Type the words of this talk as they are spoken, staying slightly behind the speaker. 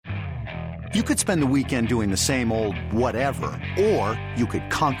You could spend the weekend doing the same old whatever, or you could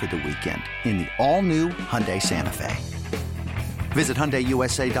conquer the weekend in the all-new Hyundai Santa Fe. Visit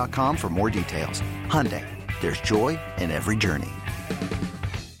HyundaiUSA.com for more details. Hyundai, there's joy in every journey.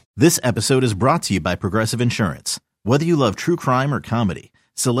 This episode is brought to you by Progressive Insurance. Whether you love true crime or comedy,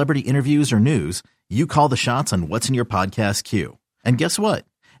 celebrity interviews or news, you call the shots on what's in your podcast queue. And guess what?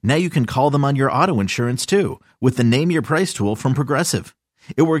 Now you can call them on your auto insurance too with the Name Your Price tool from Progressive.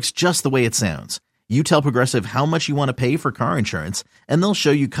 It works just the way it sounds. You tell Progressive how much you want to pay for car insurance, and they'll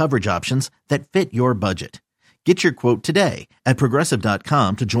show you coverage options that fit your budget. Get your quote today at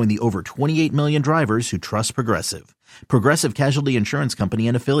Progressive.com to join the over 28 million drivers who trust Progressive. Progressive Casualty Insurance Company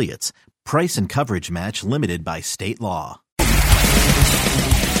and Affiliates. Price and coverage match limited by state law.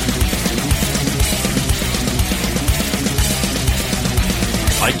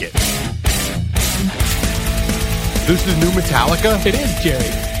 Like it. This is new Metallica? It is, Jerry.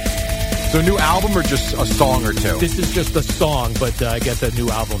 So a new album or just a song or two? This is just a song, but I guess a new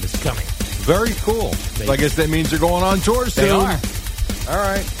album is coming. Very cool. So I guess that means they're going on tour soon. They are. All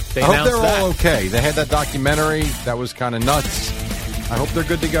right. They I hope they're announced all okay. They had that documentary. That was kind of nuts. I hope they're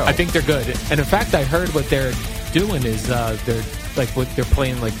good to go. I think they're good. And in fact, I heard what they're doing is they're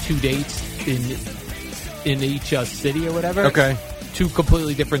playing like 2 dates in each city or whatever. Okay. 2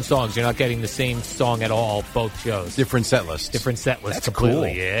 completely different songs. You're not getting the same song at all, both shows. Different set lists. That's cool.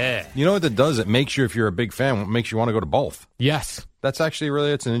 completely. Yeah. You know what that does? It makes you, if you're a big fan, it makes you want to go to both. Yes. That's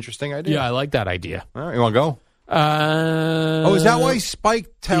actually it's an interesting idea. Yeah, I like that idea. All right, you want to go? Is that why Spike?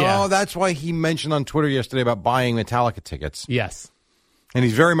 Yeah. Oh, that's why he mentioned on Twitter yesterday about buying Metallica tickets. Yes. And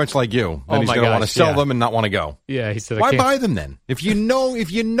he's very much like you. Oh, And he's my going to want to gosh, sell yeah. them and not want to go. Yeah, he said, Why buy them then? If you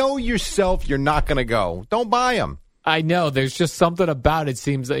know yourself, you're not going to go. Don't buy them. I know. There's just something about it.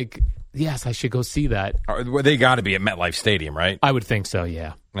 Seems like, yes, I should go see that. They got to be at MetLife Stadium, right? I would think so,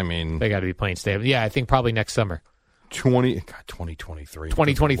 yeah. I mean, They got to be playing stadium. Yeah, I think probably next summer. 2023.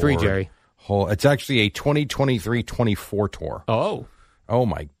 2023, Jerry. It's actually a 2023-24 tour. Oh,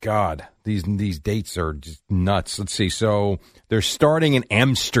 my God. These dates are just nuts. Let's see. So they're starting in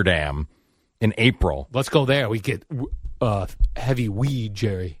Amsterdam in April. Let's go there. We get heavy weed,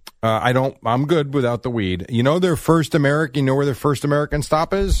 Jerry. I'm good without the weed. You know where their first American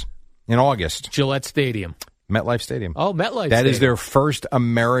stop is? In August. Gillette Stadium. MetLife Stadium. Oh, MetLife That Stadium. is their first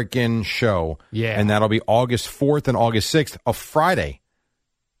American show. Yeah. And that'll be August 4th and August 6th, a Friday.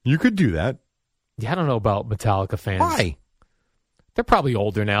 You could do that. Yeah, I don't know about Metallica fans. Why? They're probably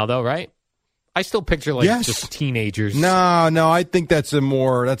older now, though, right? I still picture, just teenagers. No, I think that's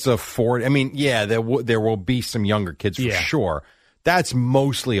a 40. I mean, yeah, there will be some younger kids for sure. That's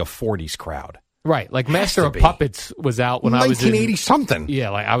mostly a 40s crowd. Right, like Master of Puppets was out when I was in 1980-something. Yeah,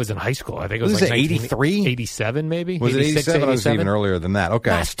 like I was in high school. I think it was Was like it 83? 87 maybe? Was it 87? I was even earlier than that.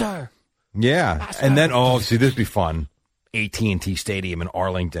 Okay. Master. Yeah. Master. And then, this would be fun. AT&T Stadium in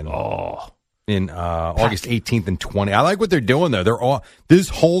Arlington. In August 18th and 20th. I like what they're doing there. This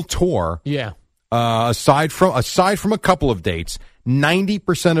whole tour. Yeah. Aside from a couple of dates,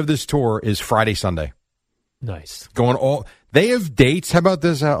 90% of this tour is Friday, Sunday. Nice. They have dates. How about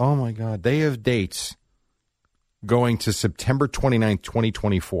this? Oh my God. They have dates going to September 29th,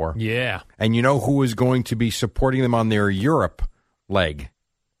 2024. Yeah. And you know who is going to be supporting them on their Europe leg?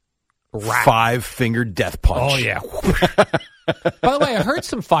 Five Finger Death Punch. Oh, yeah. By the way, I heard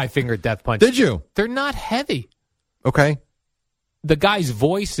some Five Finger Death Punch. Did you? They're not heavy. Okay. The guy's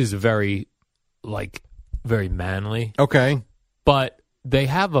voice is very manly. Okay. But they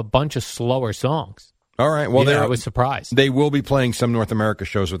have a bunch of slower songs. All right. Well, I was surprised. They will be playing some North America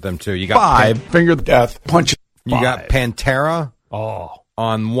shows with them, too. You got Five Finger Death Punch. You got Pantera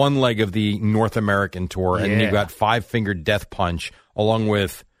on one leg of the North American tour, and you got Five Finger Death Punch along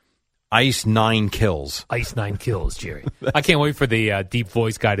with Ice Nine Kills. Ice Nine Kills, Jerry. I can't wait for the deep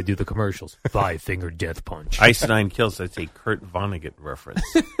voice guy to do the commercials. Five Finger Death Punch. Ice Nine Kills. That's a Kurt Vonnegut reference,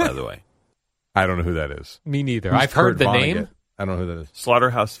 by the way. I don't know who that is. Me neither. Who's I've heard Kurt the Vonnegut? name. I don't know who that is.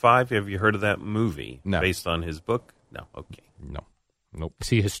 Slaughterhouse-Five. Have you heard of that movie? No. Based on his book? No. Okay. No. Nope. Is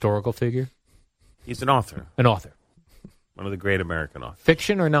he a historical figure? He's an author. An author. One of the great American authors.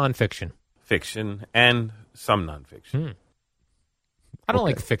 Fiction or nonfiction? Fiction and some nonfiction. I don't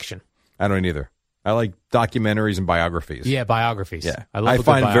like fiction. I don't either. I like documentaries and biographies. Yeah, biographies. Yeah. I love a good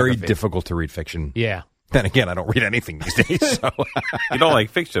find it very biography. difficult to read fiction. Yeah. Then again, I don't read anything these days. So. You don't like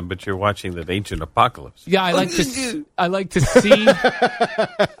fiction, but you're watching the ancient apocalypse. Yeah, I like to see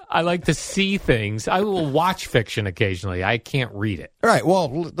I like to see things. I will watch fiction occasionally. I can't read it. All right. Well,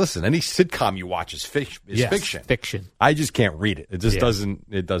 listen. Any sitcom you watch is Yes, fiction. Fiction. I just can't read it. It just doesn't.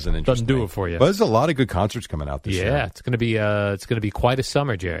 It doesn't interest Doesn't do me. it for you. But there's a lot of good concerts coming out this year. Yeah, it's going to be quite a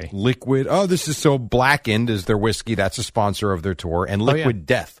summer, Jerry. Liquid. Oh, this is so Blackened is their whiskey. That's a sponsor of their tour. And Liquid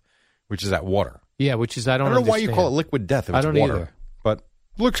Death, which is that water. Yeah, which is I don't know why you call it Liquid Death. If it's I don't water, either. but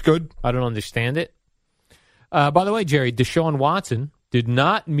looks good. I don't understand it. By the way, Jerry, Deshaun Watson did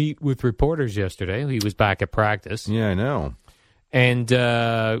not meet with reporters yesterday. He was back at practice. Yeah, I know. And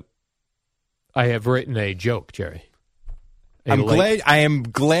I have written a joke, Jerry. I am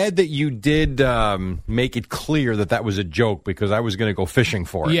glad that you did make it clear that was a joke because I was going to go fishing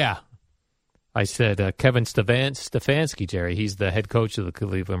for it. Yeah. I said Kevin Stefanski, Jerry, he's the head coach of the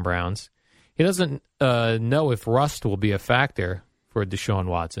Cleveland Browns. He doesn't know if rust will be a factor for Deshaun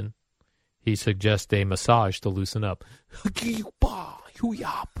Watson. He suggests a massage to loosen up.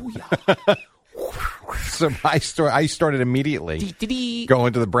 So I started immediately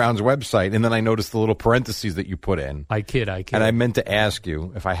going to the Browns website, and then I noticed the little parentheses that you put in. I kid. And I meant to ask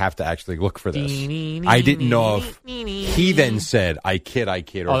you if I have to actually look for this. I didn't know if he then said, I kid, or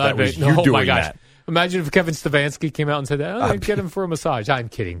if that was you doing my gosh. that. Imagine if Kevin Stefanski came out and said, get him for a massage. I'm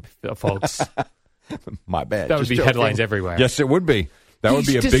kidding, folks. My bad. That would be headlines everywhere. Yes, it would be. That would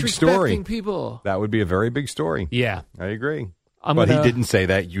be a big story. People. That would be a very big story. Yeah. I agree. But he didn't say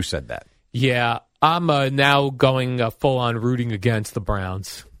that. You said that. Yeah. I'm now going full-on rooting against the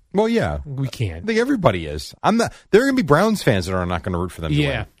Browns. Well, yeah. We can't. I think everybody is. There are going to be Browns fans that are not going to root for them to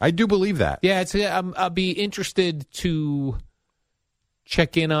win. I do believe that. Yeah, I'll be interested to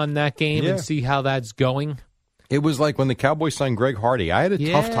check in on that game and see how that's going. It was like when the Cowboys signed Greg Hardy. I had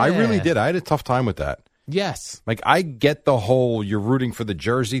a tough time. I really did. I had a tough time with that. Yes. Like, I get the whole you're rooting for the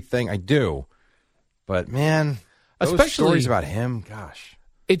jersey thing. I do. But, man, those stories about him, gosh.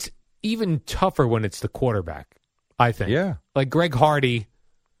 It's even tougher when it's the quarterback, I think. Yeah. Like Greg Hardy,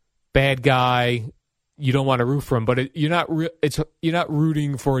 bad guy. You don't want to root for him, but you're not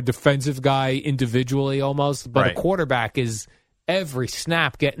rooting for a defensive guy individually almost, but a quarterback is every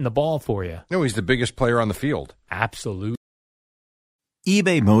snap getting the ball for you. No, he's the biggest player on the field. Absolutely.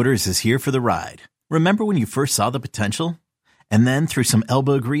 eBay Motors is here for the ride. Remember when you first saw the potential? And then through some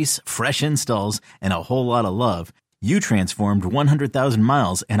elbow grease, fresh installs, and a whole lot of love, you transformed 100,000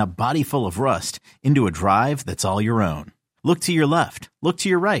 miles and a body full of rust into a drive that's all your own. Look to your left. Look to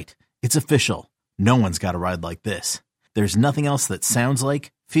your right. It's official. No one's got a ride like this. There's nothing else that sounds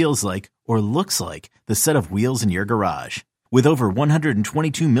like, feels like, or looks like the set of wheels in your garage. With over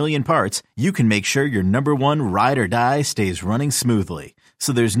 122 million parts, you can make sure your number one ride or die stays running smoothly.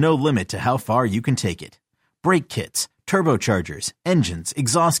 So there's no limit to how far you can take it. Brake kits, turbochargers, engines,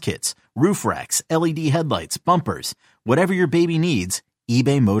 exhaust kits, roof racks, LED headlights, bumpers, whatever your baby needs,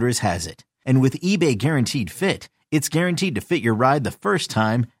 eBay Motors has it. And with eBay Guaranteed Fit, it's guaranteed to fit your ride the first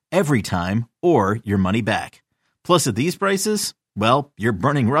time, every time, or your money back. Plus at these prices, well, you're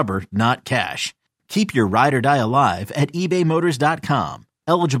burning rubber, not cash. Keep your ride or die alive at ebaymotors.com.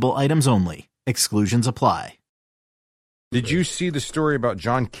 Eligible items only. Exclusions apply. Did you see the story about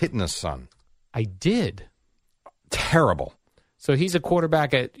John Kitna's son? I did. Terrible. So he's a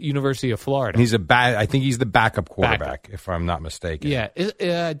quarterback at University of Florida. I think he's the backup quarterback, if I'm not mistaken. Yeah.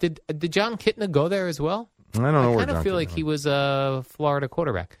 Did John Kitna go there as well? I don't know. I kind of feel like he was a Florida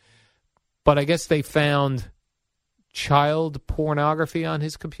quarterback. But I guess they found child pornography on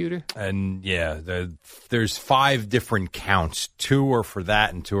his computer. And, yeah, there's 5 different counts. 2 are for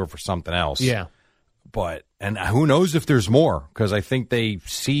that and 2 are for something else. Yeah. And who knows if there's more, because I think they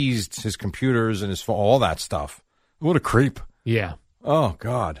seized his computers and his phone, all that stuff. What a creep. Yeah. Oh,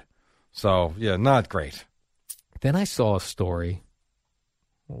 God. So, yeah, not great. Then I saw a story.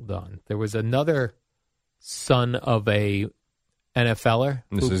 Hold on. There was another son of a NFLer.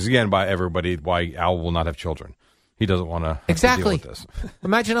 And this is, again, by everybody, why Al will not have children. He doesn't want to exactly deal with this.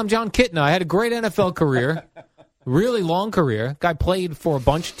 Imagine I'm John Kitna. I had a great NFL career, really long career. Guy played for a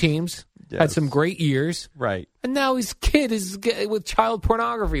bunch of teams. Yes. Had some great years. Right. And now his kid is with child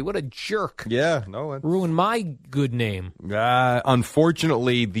pornography. What a jerk. Yeah. No. Ruined my good name.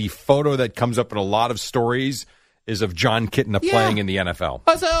 Unfortunately, the photo that comes up in a lot of stories is of John Kitna playing in the NFL.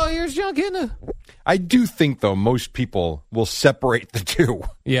 I said, here's John Kitna. I do think, though, most people will separate the two.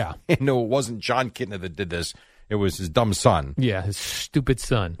 Yeah. No, it wasn't John Kitna that did this. It was his dumb son. Yeah, his stupid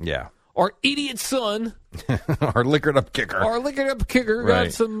son. Yeah. Our idiot son. Our liquored up kicker. Right.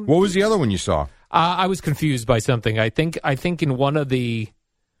 Got some. What was the other one you saw? I was confused by something. I think in one of the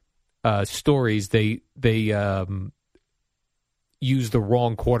stories they use the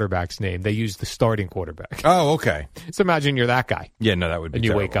wrong quarterback's name. They use the starting quarterback. Oh, okay. So imagine you're that guy. Yeah, no, that would be And you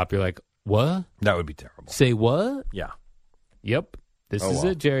terrible. wake up, you're like, what? That would be terrible. Say what? Yeah. Yep. This is well.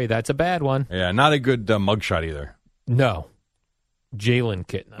 it, Jerry. That's a bad one. Yeah, not a good mugshot either. No. Jalen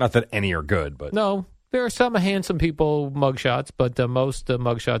Kitna. Not that any are good, but No. There are some handsome people mugshots, but most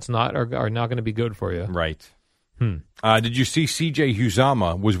mugshots are not going to be good for you. right. Did you see C.J.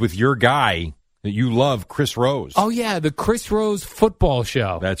 Uzama was with your guy that you love, Chris Rose? Oh, yeah, the Chris Rose football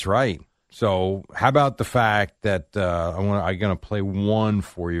show. That's right. So how about the fact that I'm going to play one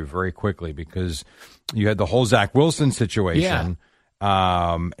for you very quickly because you had the whole Zach Wilson situation.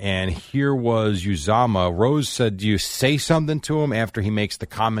 And here was Uzama. Rose said, do you say something to him after he makes the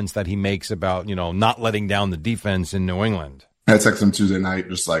comments that he makes about, not letting down the defense in New England? I texted him Tuesday night,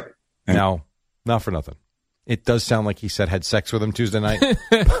 just like, hey. Now, not for nothing. It does sound like he said had sex with him Tuesday night,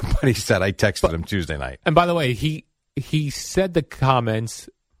 but he said I texted him Tuesday night. And by the way, he said the comments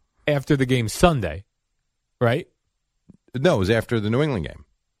after the game Sunday, right? No, it was after the New England game.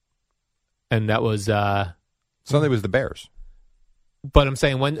 And that was Sunday was the Bears. But I'm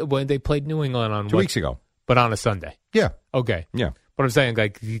saying when they played New England on 2 weeks ago. But on a Sunday. Yeah. Okay. Yeah. But I'm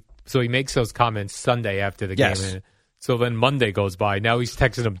saying so he makes those comments Sunday after the Yes. game. So then Monday goes by. Now he's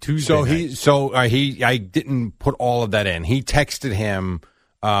texting him Tuesday. I didn't put all of that in. He texted him.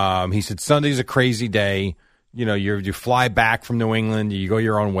 He said Sunday's a crazy day. You fly back from New England. You go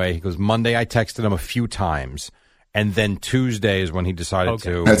your own way. He goes Monday. I texted him a few times, and then Tuesday is when he decided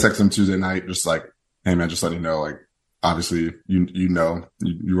to. I texted him Tuesday night, just like, hey man, just letting you know, like, obviously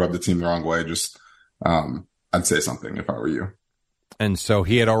you rub the team the wrong way. Just I'd say something if I were you. And so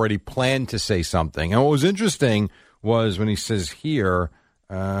he had already planned to say something. And what was interesting was when he says here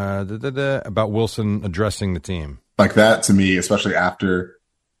about Wilson addressing the team. Like that to me, especially after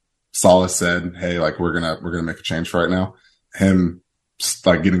Saleh said, hey, like we're gonna make a change for right now. Him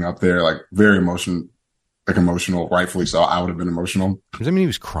like getting up there, like very emotional, rightfully so. I would have been emotional. Does that mean he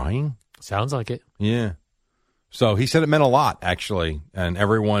was crying? Sounds like it. Yeah. So he said it meant a lot, actually. And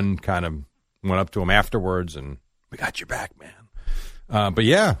everyone kind of went up to him afterwards and we got your back, man. But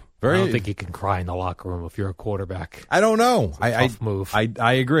yeah. I don't think you can cry in the locker room if you're a quarterback. I don't know. It's a tough move.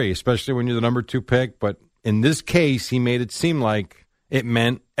 I agree, especially when you're the number 2 pick. But in this case, he made it seem like it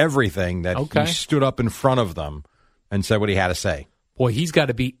meant everything that he stood up in front of them and said what he had to say. Boy, he's got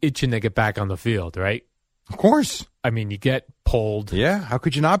to be itching to get back on the field, right? Of course. I mean, you get pulled. Yeah, how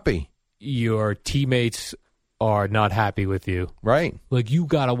could you not be? Your teammates are not happy with you. Right. Like, you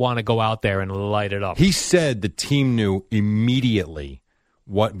got to want to go out there and light it up. He said the team knew immediately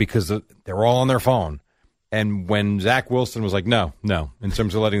because they're all on their phone. And when Zach Wilson was like, no, in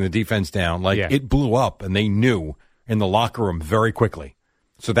terms of letting the defense down, it blew up and they knew in the locker room very quickly.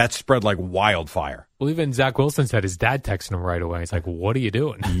 So that spread like wildfire. Well, even Zach Wilson said his dad texted him right away. He's like, what are you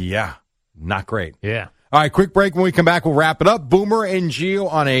doing? Yeah, not great. Yeah. All right, quick break. When we come back, we'll wrap it up. Boomer and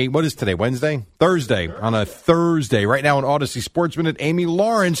Gio on what is today, Wednesday? Thursday. On a Thursday. Right now on Odyssey Sports Minute, Amy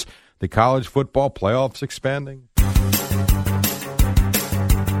Lawrence, the college football playoffs expanding.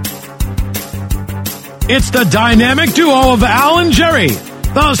 It's the dynamic duo of Al and Jerry,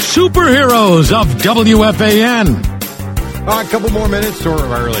 the superheroes of WFAN. All right, a couple more minutes, or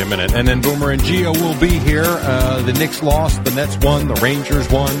really a minute, and then Boomer and Gio will be here. The Knicks lost, the Nets won, the Rangers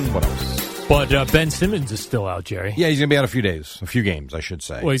won. What else? But Ben Simmons is still out, Jerry. Yeah, he's going to be out a few games, I should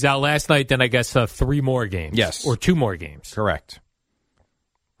say. Well, he's out last night, then I guess 3 more games. Yes. Or 2 more games. Correct.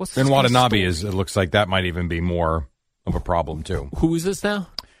 What's And this guy's Watanabe story? it looks like that might even be more of a problem, too. Who is this now?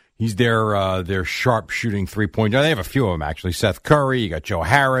 He's their sharp shooting 3-point. They have a few of them, actually. Seth Curry, you got Joe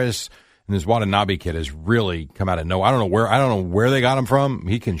Harris, and this Watanabe kid has really come out of nowhere. I don't know where they got him from.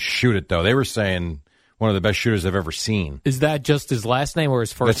 He can shoot it, though. They were saying one of the best shooters I've ever seen. Is that just his last name or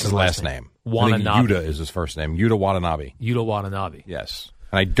his first? That's his last name. Watanabe. I think Yuta is his first name. Yuta Watanabe. Yuta Watanabe. Yes.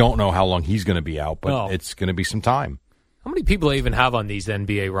 And I don't know how long he's going to be out, but it's going to be some time. How many people even have on these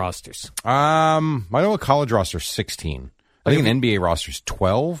NBA rosters? I know a college roster is 16. I think an NBA roster is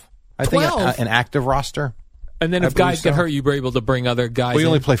 12. I think an active roster. And then if guys get hurt, you were able to bring other guys We in?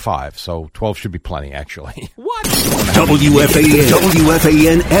 only play 5, so 12 should be plenty, actually. What? WFAN,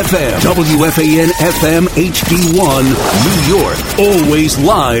 WFAN FM, WFAN FM HD1, New York. Always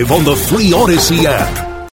live on the free Odyssey app.